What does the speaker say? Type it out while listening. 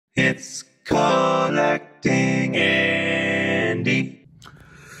It's Collecting Andy.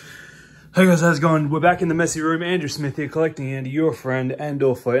 Hey guys, how's it going? We're back in the messy room. Andrew Smith here, Collecting Andy, your friend and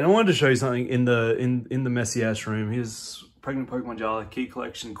author. And I wanted to show you something in the messy ass room. Here's Pregnant Pokemon Jar, key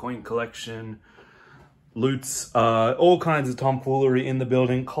collection, coin collection, loots, all kinds of tomfoolery in the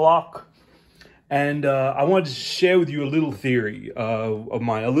building, clock. And I wanted to share with you a little theory of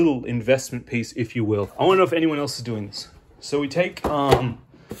mine, a little investment piece, if you will. I want to know if anyone else is doing this. So we take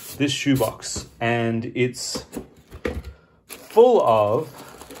this shoebox, and it's full of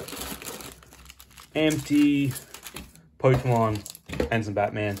empty Pokemon and some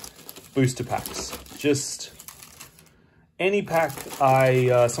Batman booster packs. Just any pack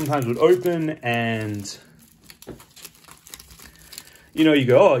I sometimes would open, and you know, you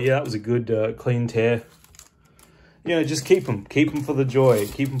go, oh yeah, that was a good clean tear. You know, just keep them for the joy,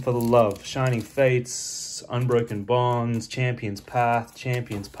 keep them for the love. Shining Fates, Unbroken Bonds, Champion's Path,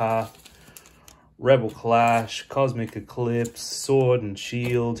 Rebel Clash, Cosmic Eclipse, Sword and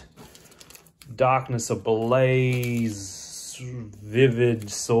Shield, Darkness Ablaze, Vivid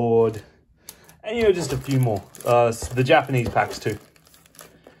Sword, and you know, just a few more. The Japanese packs too.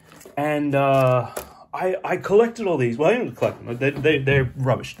 And I collected all these. Well, I didn't collect them. They're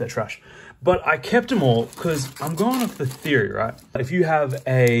rubbish. They're trash. But I kept them all because I'm going off the theory, right? If you have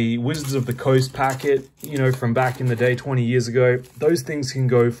a Wizards of the Coast packet, you know, from back in the day, 20 years ago, those things can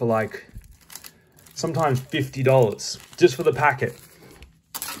go for like sometimes $50 just for the packet.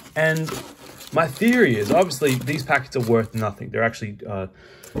 And my theory is, obviously, these packets are worth nothing. They're actually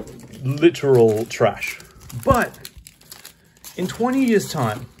literal trash. But in 20 years'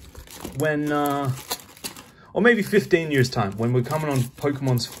 time, when, or maybe 15 years' time, when we're coming on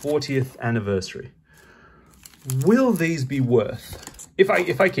Pokemon's 40th anniversary, will these be worth, if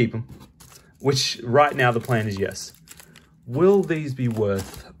I keep them, which right now the plan is yes, will these be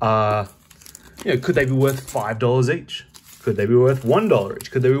worth, you know, could they be worth $5 each? Could they be worth $1 each?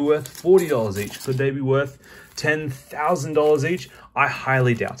 Could they be worth $40 each? Could they be worth $10,000 each? I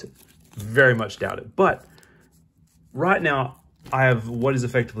highly doubt it. Very much doubt it. But right now, I have what is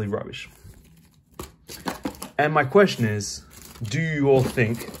effectively rubbish. And my question is, do you all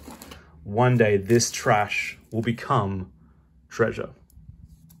think one day this trash will become treasure?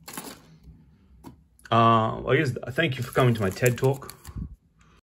 I guess thank you for coming to my TED Talk.